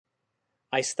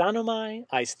Aistanomai,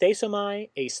 aistesomai,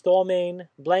 aistolmain,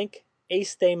 blank,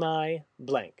 aistemai,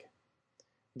 blank.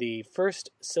 The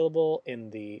first syllable in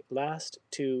the last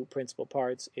two principal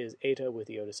parts is eta with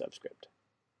iota subscript.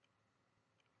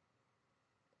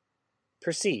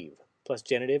 Perceive plus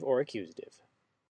genitive or accusative.